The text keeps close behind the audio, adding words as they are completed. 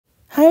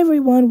Hi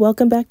everyone,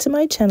 welcome back to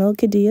my channel,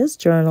 Kadia's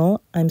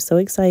Journal. I'm so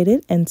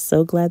excited and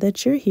so glad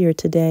that you're here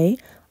today.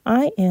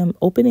 I am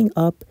opening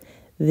up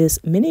this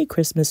mini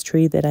Christmas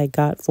tree that I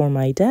got for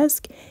my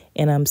desk,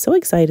 and I'm so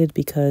excited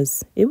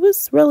because it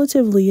was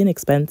relatively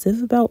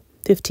inexpensive, about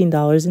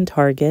 $15 in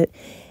Target,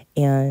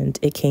 and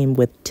it came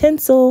with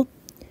tinsel,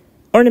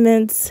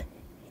 ornaments,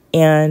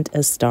 and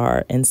a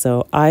star. And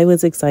so I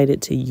was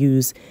excited to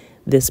use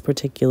this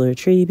particular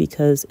tree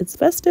because it's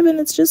festive and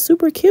it's just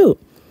super cute.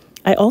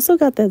 I also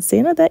got that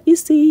Santa that you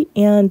see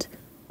and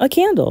a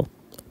candle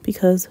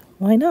because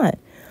why not?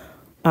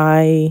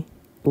 I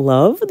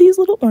love these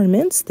little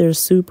ornaments. They're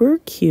super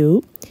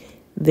cute.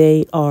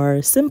 They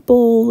are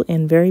simple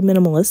and very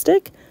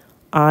minimalistic.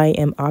 I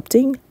am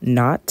opting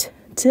not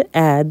to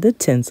add the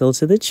tinsel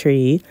to the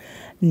tree.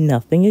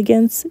 Nothing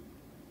against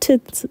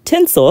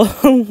tinsel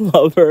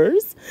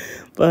lovers,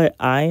 but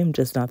I am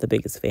just not the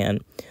biggest fan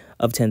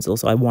of tinsel.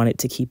 So I wanted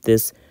to keep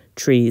this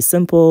tree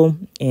simple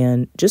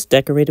and just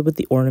decorated with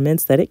the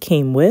ornaments that it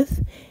came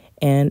with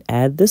and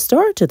add the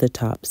star to the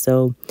top.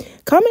 So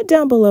comment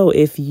down below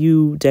if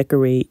you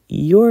decorate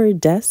your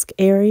desk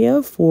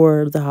area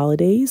for the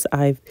holidays.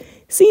 I've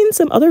seen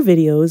some other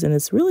videos and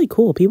it's really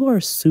cool. People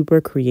are super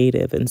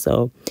creative. And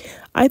so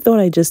I thought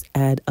I'd just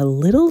add a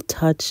little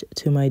touch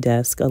to my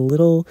desk, a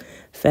little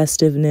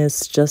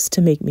festiveness just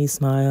to make me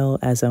smile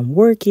as I'm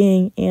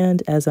working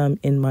and as I'm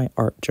in my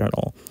art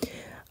journal.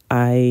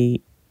 I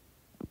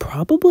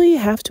probably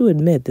have to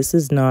admit this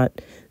is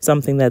not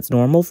something that's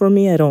normal for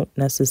me. I don't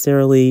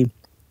necessarily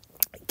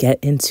get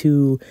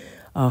into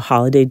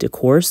holiday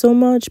decor so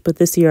much, but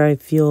this year I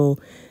feel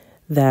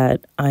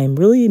that I'm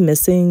really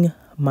missing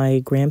my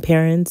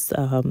grandparents.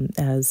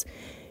 As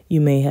you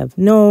may have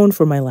known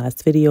from my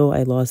last video,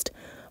 I lost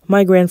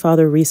my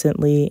grandfather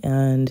recently,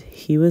 and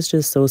he was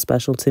just so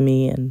special to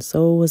me, and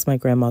so was my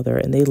grandmother,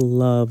 and they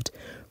loved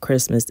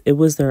Christmas. It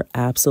was their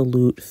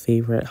absolute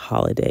favorite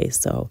holiday.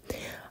 So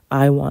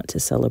I want to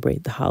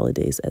celebrate the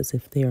holidays as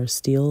if they are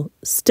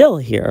still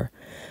here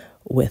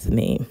with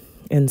me.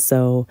 And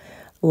so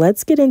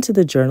let's get into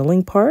the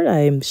journaling part.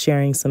 I'm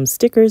sharing some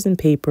stickers and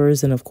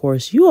papers. And of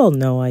course, you all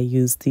know I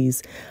use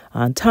these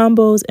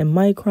Tombos and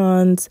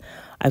Microns.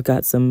 I've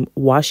got some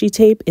washi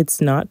tape.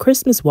 It's not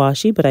Christmas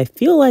washi, but I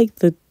feel like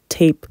the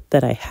tape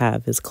that I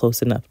have is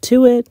close enough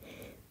to it.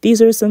 These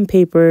are some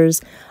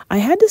papers. I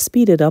had to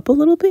speed it up a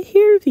little bit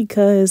here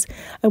because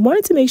I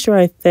wanted to make sure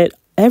I fit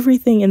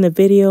everything in the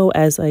video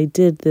as I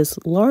did this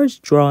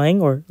large drawing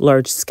or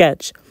large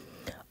sketch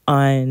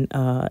on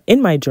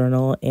in my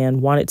journal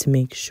and wanted to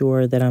make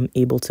sure that I'm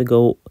able to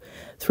go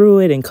through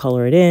it and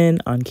color it in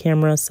on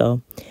camera.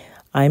 So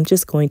I'm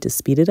just going to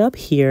speed it up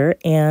here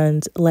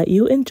and let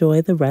you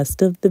enjoy the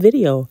rest of the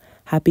video.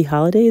 Happy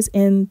holidays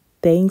and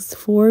thanks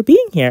for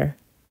being here.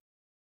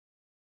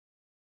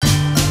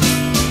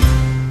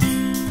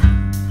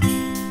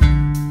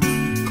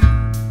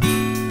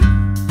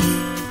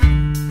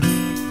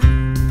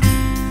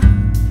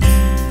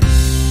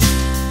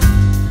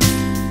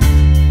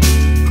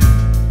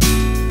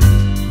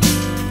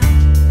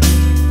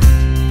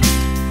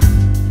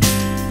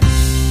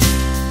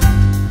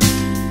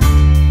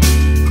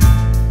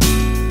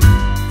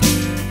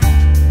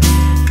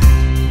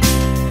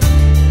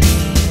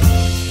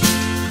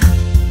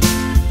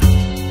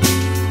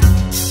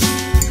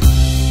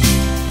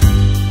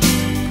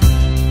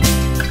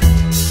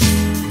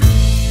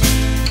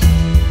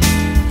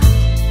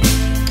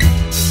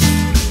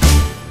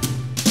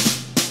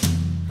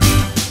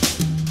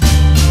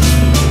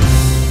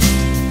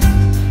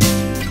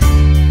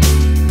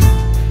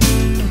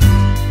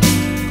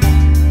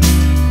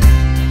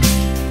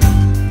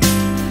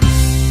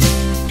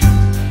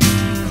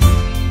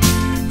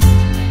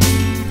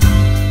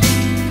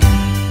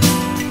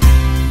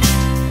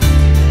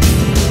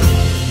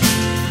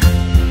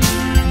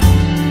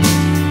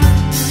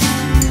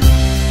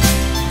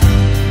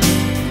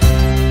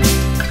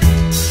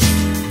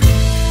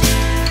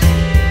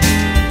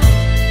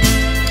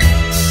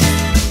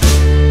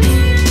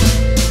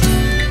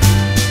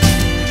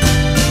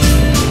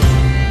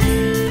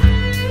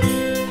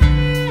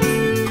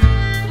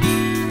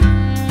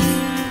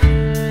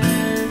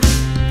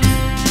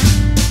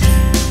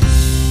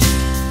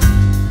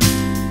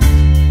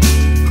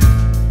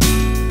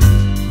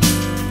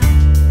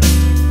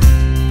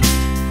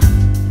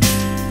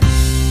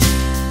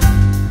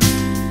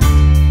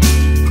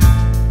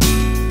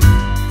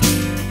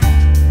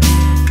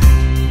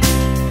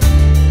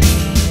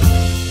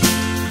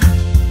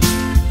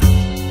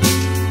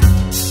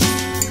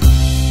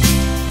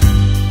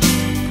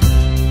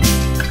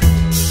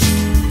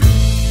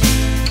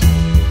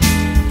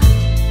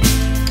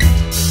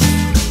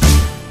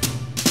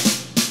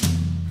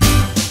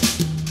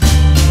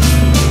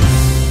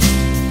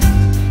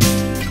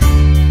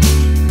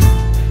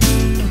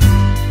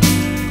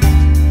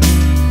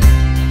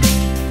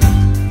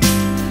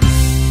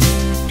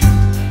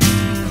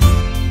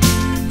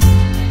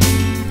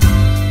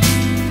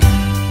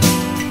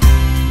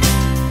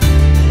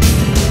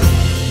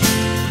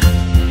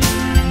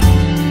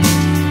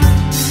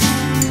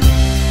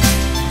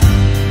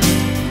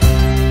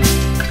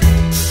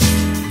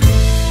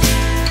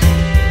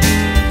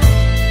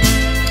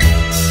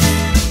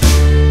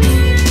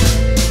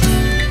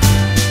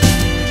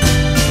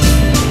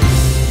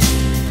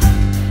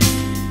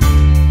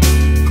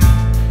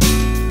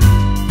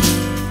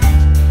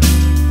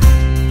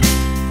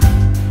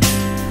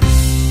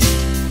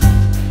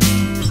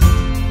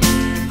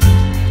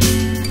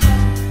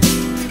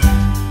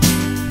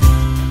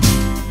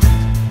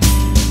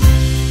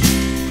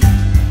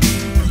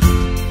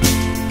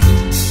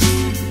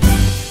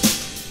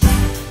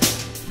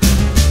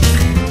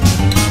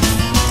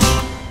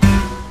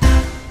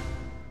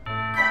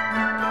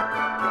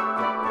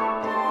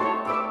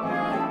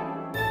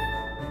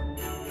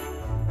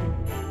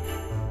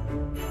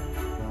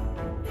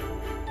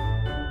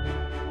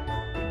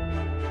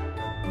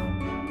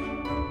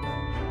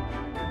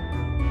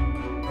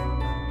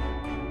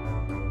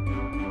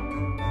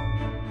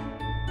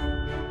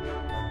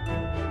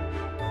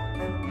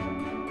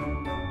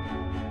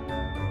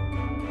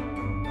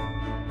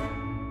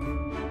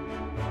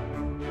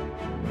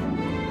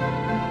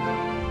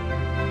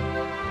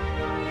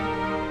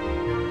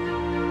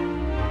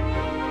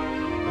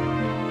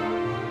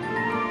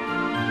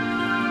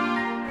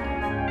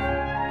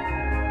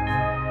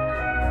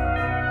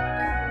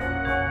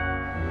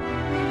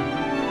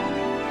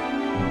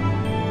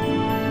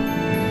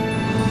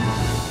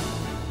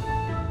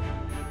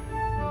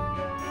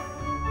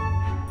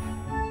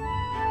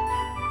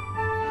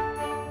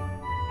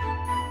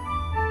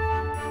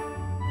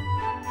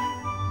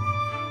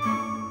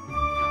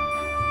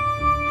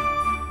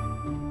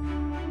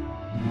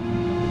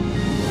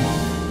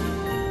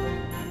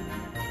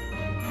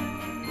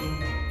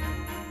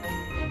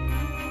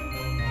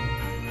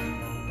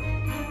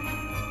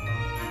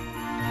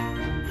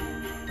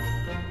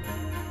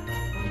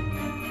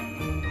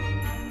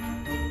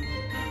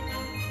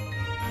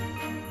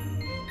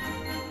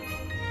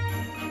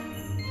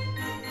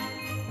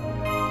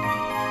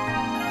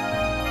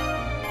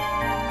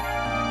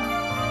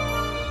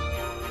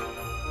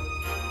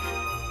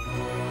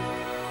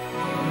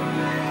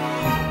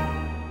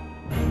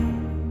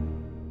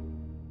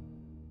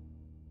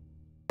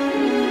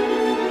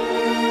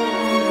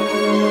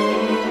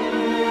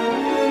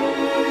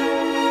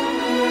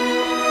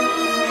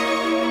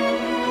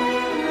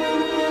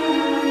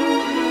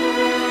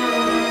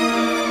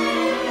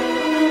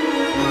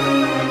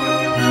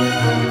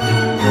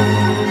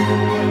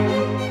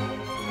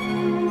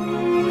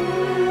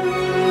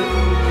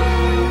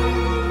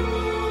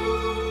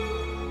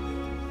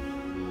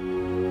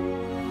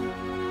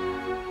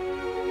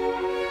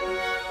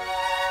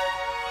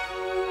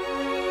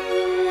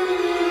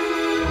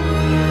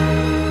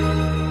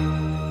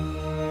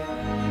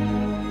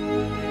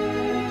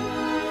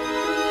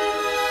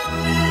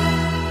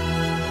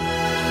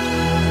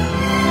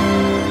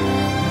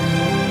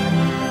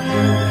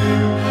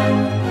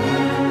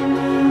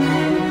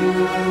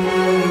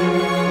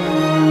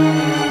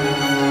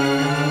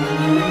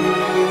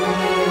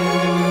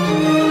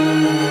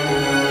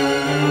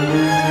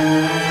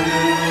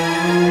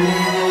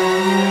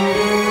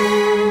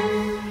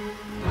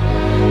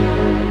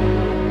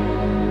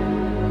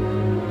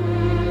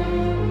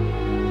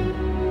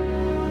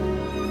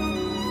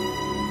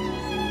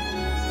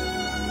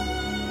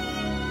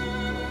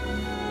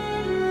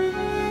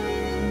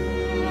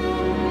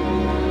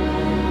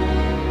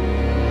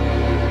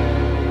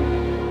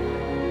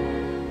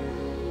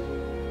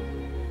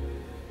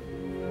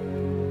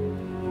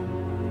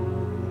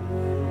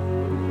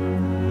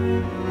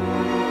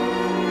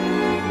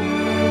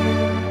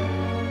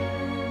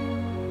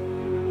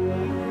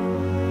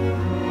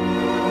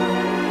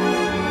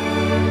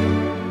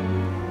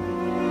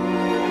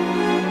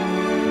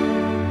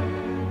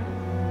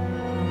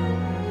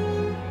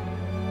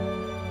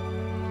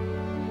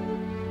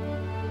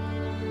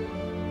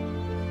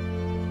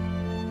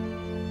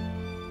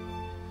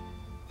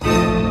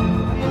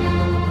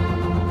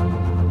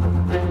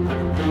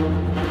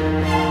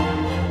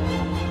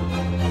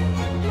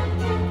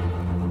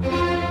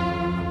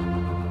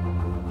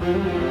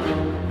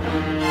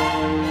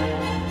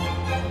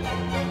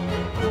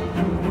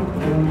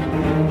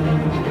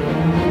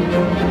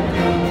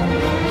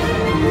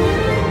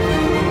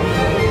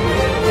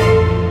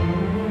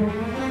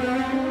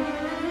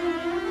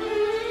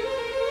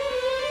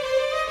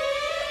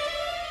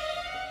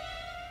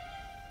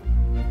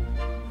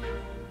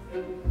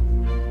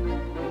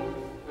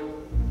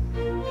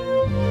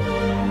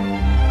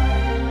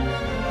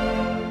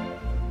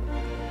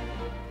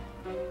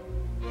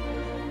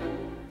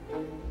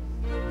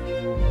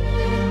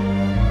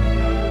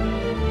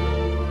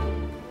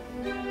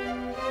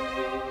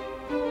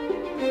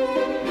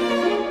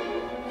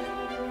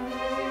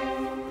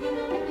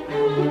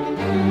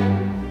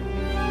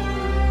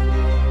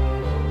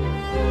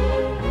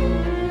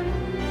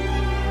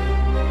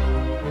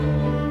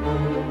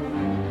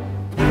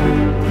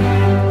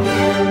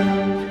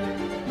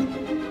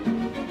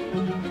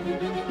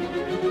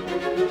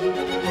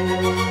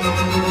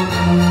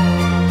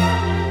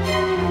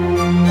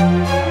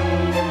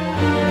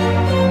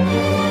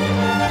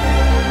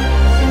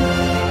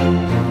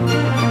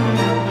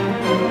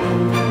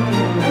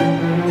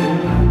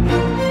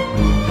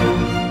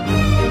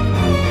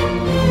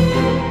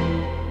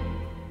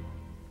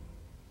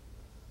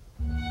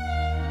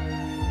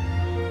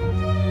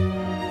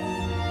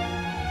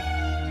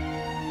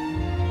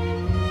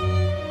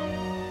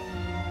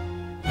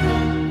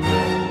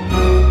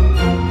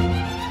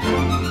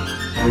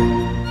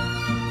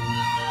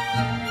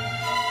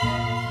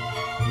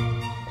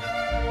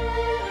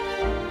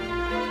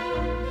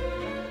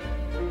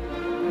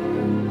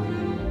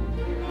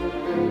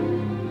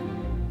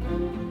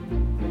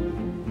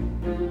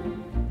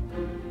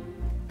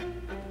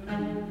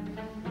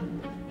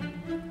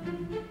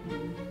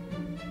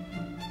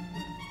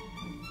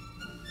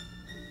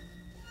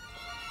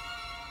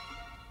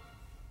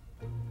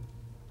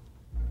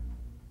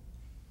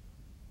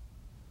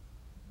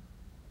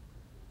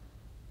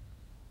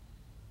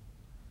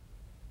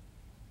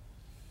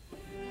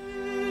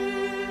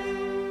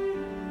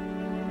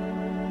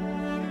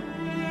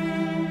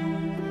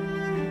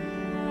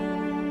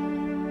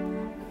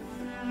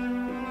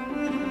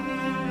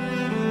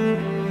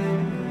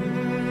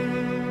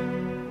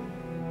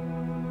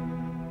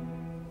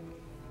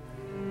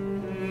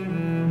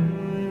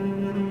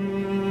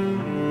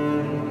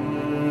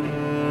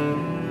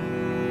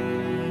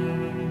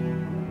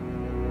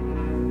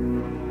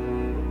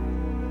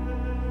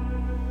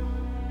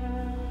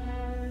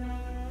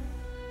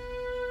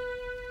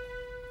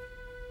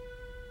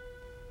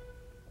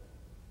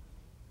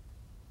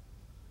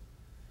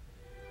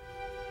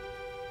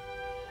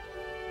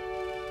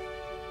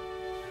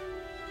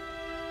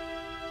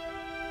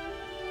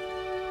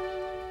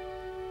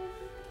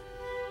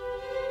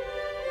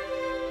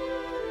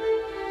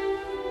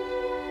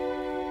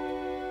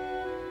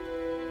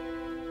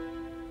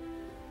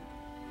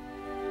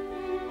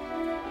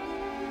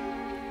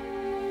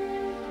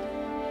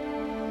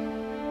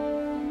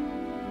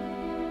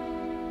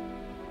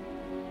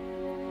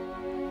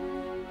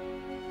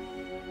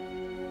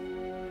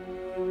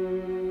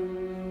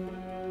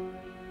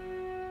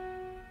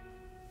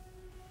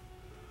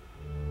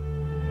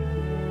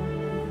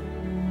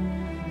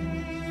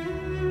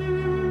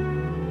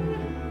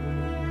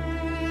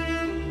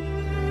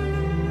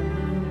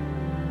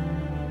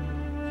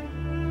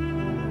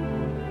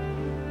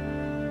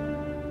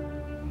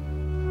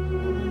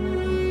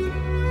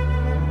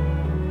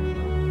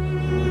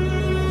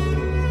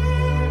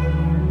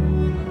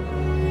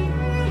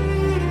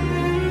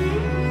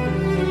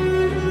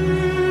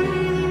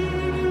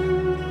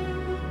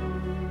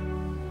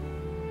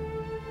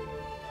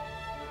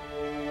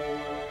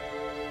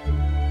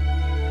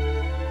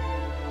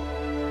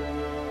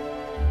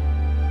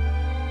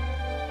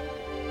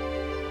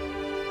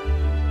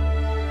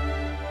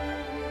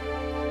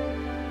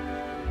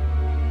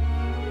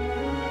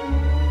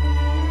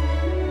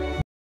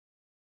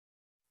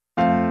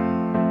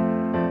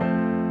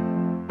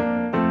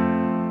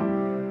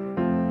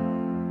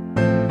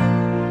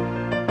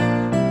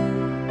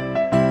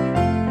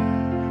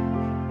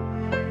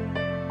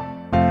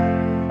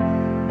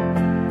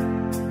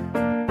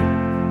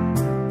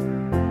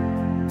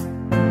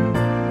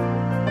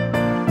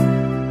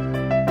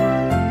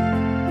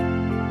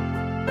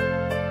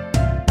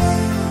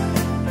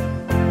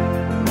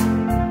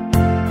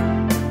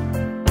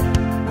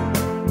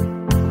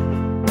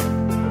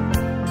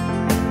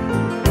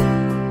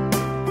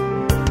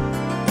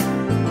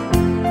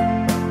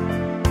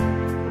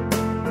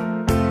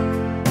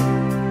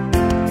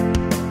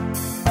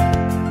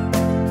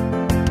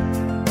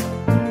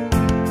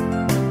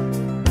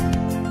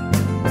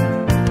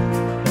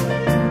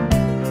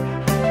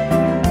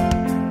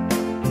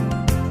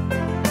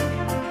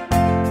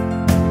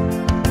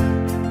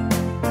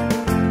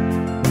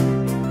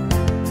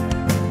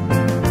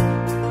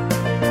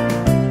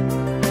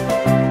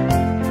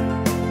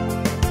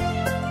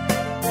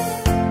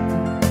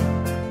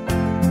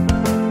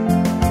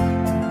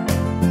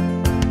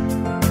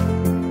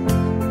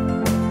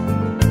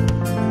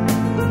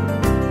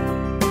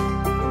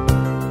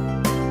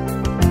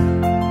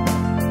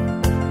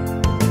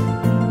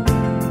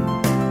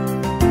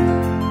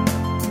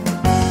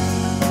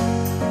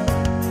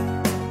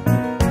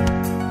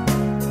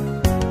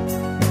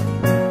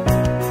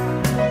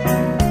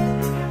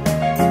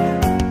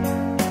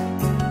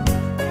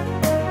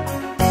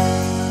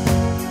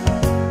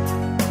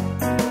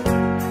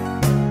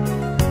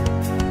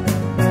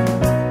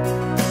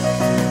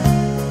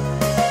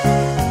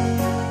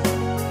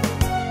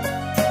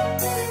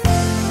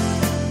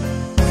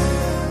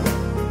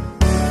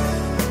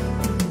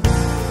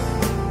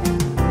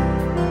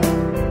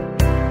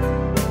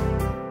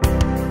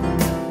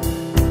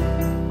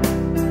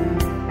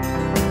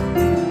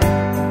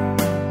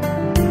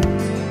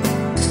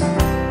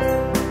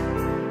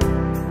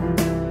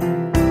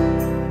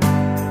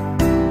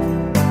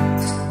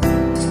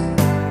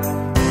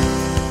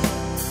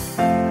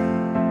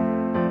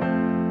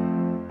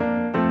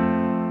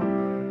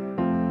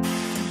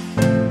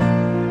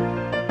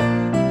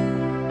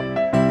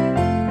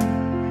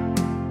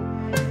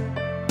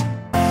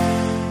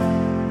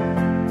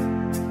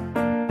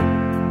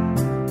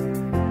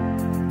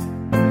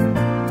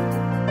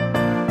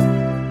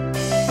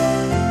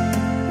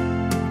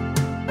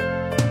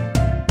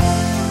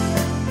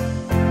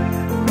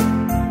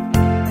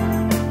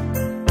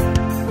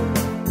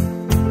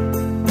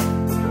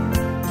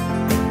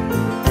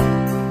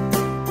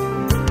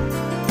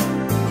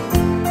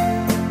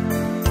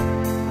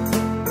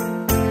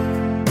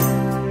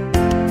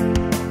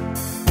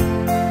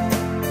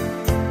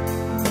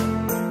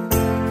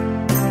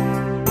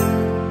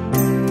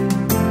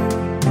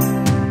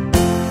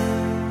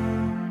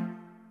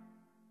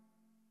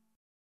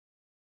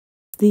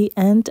 the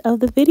end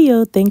of the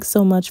video. Thanks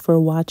so much for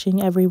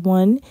watching,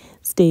 everyone.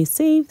 Stay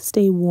safe,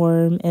 stay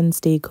warm, and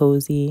stay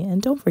cozy.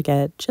 And don't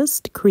forget,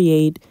 just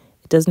create.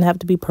 It doesn't have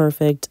to be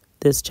perfect.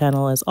 This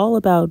channel is all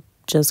about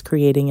just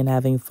creating and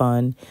having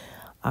fun.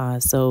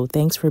 So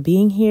thanks for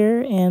being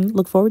here, and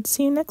look forward to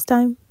seeing you next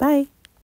time. Bye.